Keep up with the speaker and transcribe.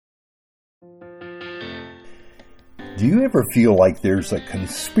Do you ever feel like there's a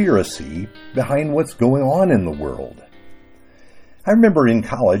conspiracy behind what's going on in the world? I remember in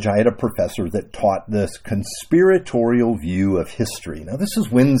college I had a professor that taught this conspiratorial view of history. Now this is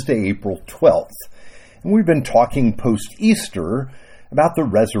Wednesday, April 12th, and we've been talking post-Easter about the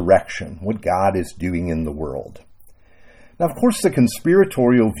resurrection, what God is doing in the world. Now of course the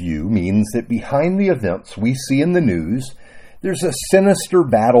conspiratorial view means that behind the events we see in the news, there's a sinister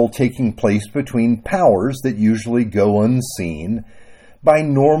battle taking place between powers that usually go unseen by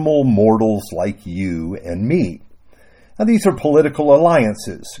normal mortals like you and me. Now, these are political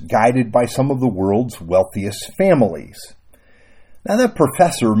alliances guided by some of the world's wealthiest families. Now, that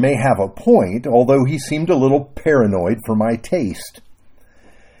professor may have a point, although he seemed a little paranoid for my taste.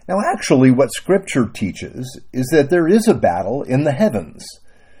 Now, actually, what Scripture teaches is that there is a battle in the heavens.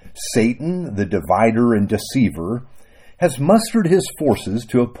 Satan, the divider and deceiver, has mustered his forces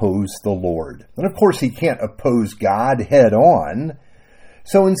to oppose the Lord. And of course, he can't oppose God head on.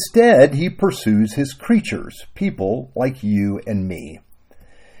 So instead, he pursues his creatures, people like you and me.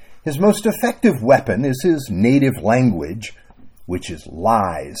 His most effective weapon is his native language, which is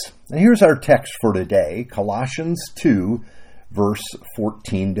lies. And here's our text for today, Colossians 2, verse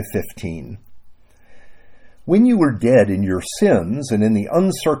 14 to 15. When you were dead in your sins and in the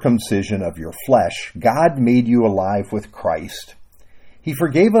uncircumcision of your flesh, God made you alive with Christ. He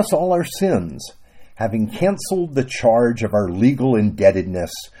forgave us all our sins, having canceled the charge of our legal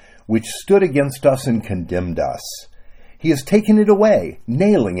indebtedness, which stood against us and condemned us. He has taken it away,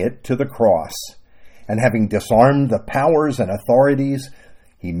 nailing it to the cross. And having disarmed the powers and authorities,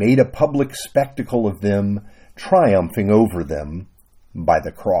 he made a public spectacle of them, triumphing over them by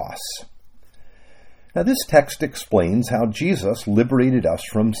the cross. Now, this text explains how Jesus liberated us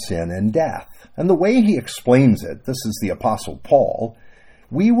from sin and death. And the way he explains it, this is the Apostle Paul,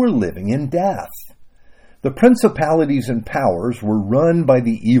 we were living in death. The principalities and powers were run by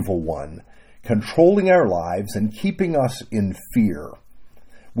the evil one, controlling our lives and keeping us in fear.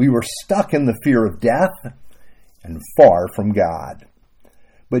 We were stuck in the fear of death and far from God.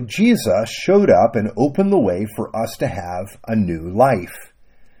 But Jesus showed up and opened the way for us to have a new life.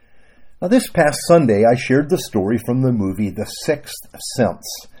 Now, this past Sunday, I shared the story from the movie The Sixth Sense.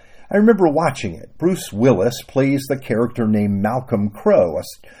 I remember watching it. Bruce Willis plays the character named Malcolm Crowe, a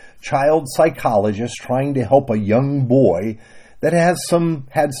child psychologist trying to help a young boy that had some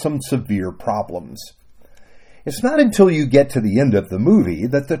severe problems. It's not until you get to the end of the movie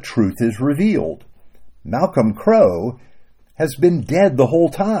that the truth is revealed. Malcolm Crowe has been dead the whole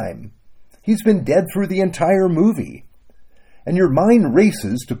time. He's been dead through the entire movie. And your mind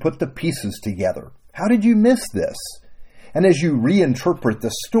races to put the pieces together. How did you miss this? And as you reinterpret the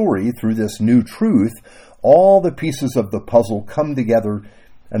story through this new truth, all the pieces of the puzzle come together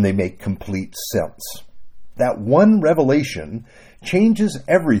and they make complete sense. That one revelation changes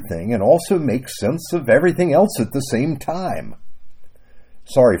everything and also makes sense of everything else at the same time.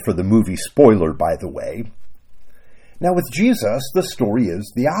 Sorry for the movie spoiler, by the way. Now with Jesus, the story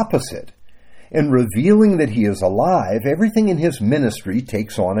is the opposite. In revealing that he is alive, everything in his ministry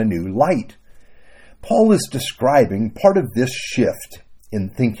takes on a new light. Paul is describing part of this shift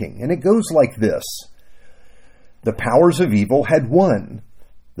in thinking, and it goes like this. The powers of evil had won.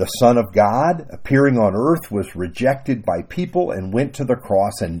 The Son of God, appearing on earth, was rejected by people and went to the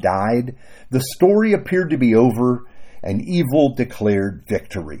cross and died. The story appeared to be over, and evil declared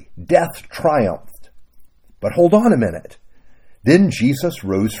victory. Death triumphed. But hold on a minute. Then Jesus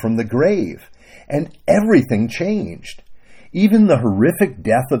rose from the grave. And everything changed. Even the horrific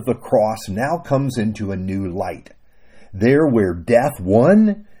death of the cross now comes into a new light. There where death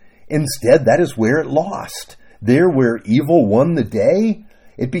won, instead that is where it lost. There where evil won the day,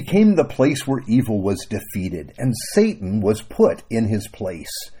 it became the place where evil was defeated, and Satan was put in his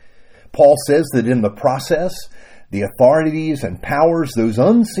place. Paul says that in the process, the authorities and powers, those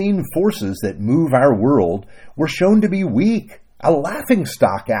unseen forces that move our world, were shown to be weak, a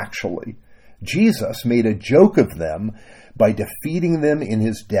laughingstock actually. Jesus made a joke of them by defeating them in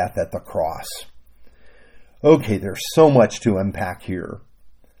his death at the cross. Okay, there's so much to unpack here.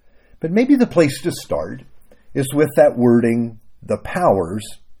 But maybe the place to start is with that wording, the powers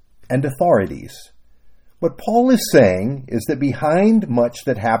and authorities. What Paul is saying is that behind much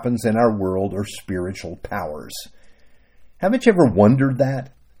that happens in our world are spiritual powers. Haven't you ever wondered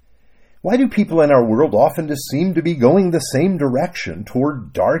that? Why do people in our world often just seem to be going the same direction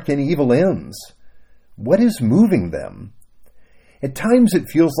toward dark and evil ends? What is moving them? At times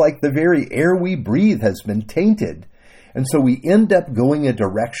it feels like the very air we breathe has been tainted, and so we end up going a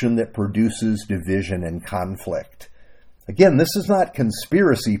direction that produces division and conflict. Again, this is not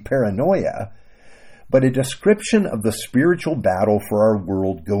conspiracy paranoia, but a description of the spiritual battle for our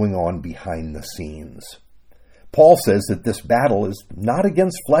world going on behind the scenes. Paul says that this battle is not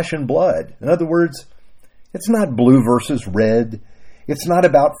against flesh and blood. In other words, it's not blue versus red. It's not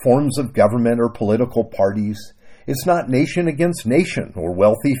about forms of government or political parties. It's not nation against nation or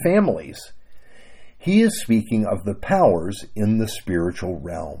wealthy families. He is speaking of the powers in the spiritual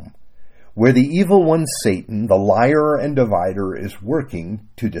realm, where the evil one, Satan, the liar and divider, is working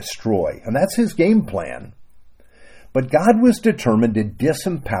to destroy. And that's his game plan. But God was determined to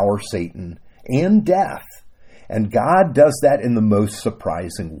disempower Satan and death. And God does that in the most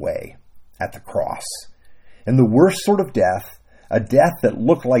surprising way, at the cross. And the worst sort of death, a death that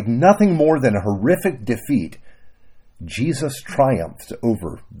looked like nothing more than a horrific defeat, Jesus triumphed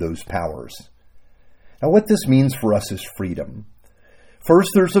over those powers. Now, what this means for us is freedom. First,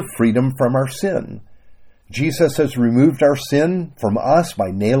 there's a freedom from our sin. Jesus has removed our sin from us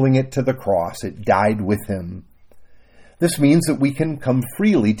by nailing it to the cross. It died with him. This means that we can come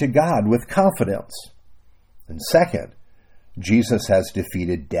freely to God with confidence. And second, Jesus has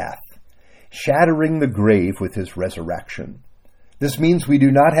defeated death, shattering the grave with his resurrection. This means we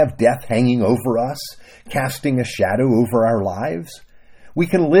do not have death hanging over us, casting a shadow over our lives. We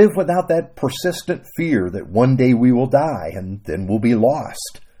can live without that persistent fear that one day we will die and then we'll be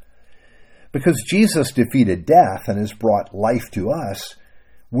lost. Because Jesus defeated death and has brought life to us,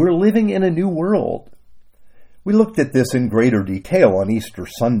 we're living in a new world. We looked at this in greater detail on Easter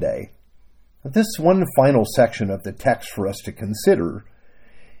Sunday. This one final section of the text for us to consider,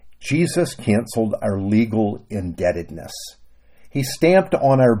 Jesus canceled our legal indebtedness. He stamped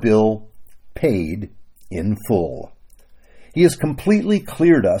on our bill, paid in full. He has completely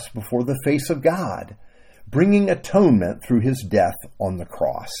cleared us before the face of God, bringing atonement through his death on the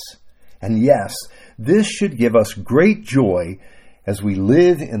cross. And yes, this should give us great joy as we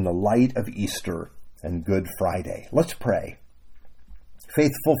live in the light of Easter and Good Friday. Let's pray.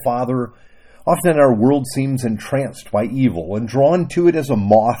 Faithful Father, often our world seems entranced by evil and drawn to it as a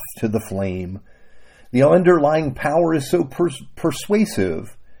moth to the flame. The underlying power is so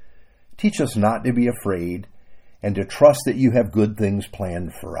persuasive. Teach us not to be afraid and to trust that you have good things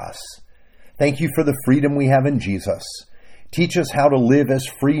planned for us. Thank you for the freedom we have in Jesus. Teach us how to live as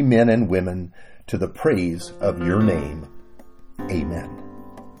free men and women to the praise of your name. Amen.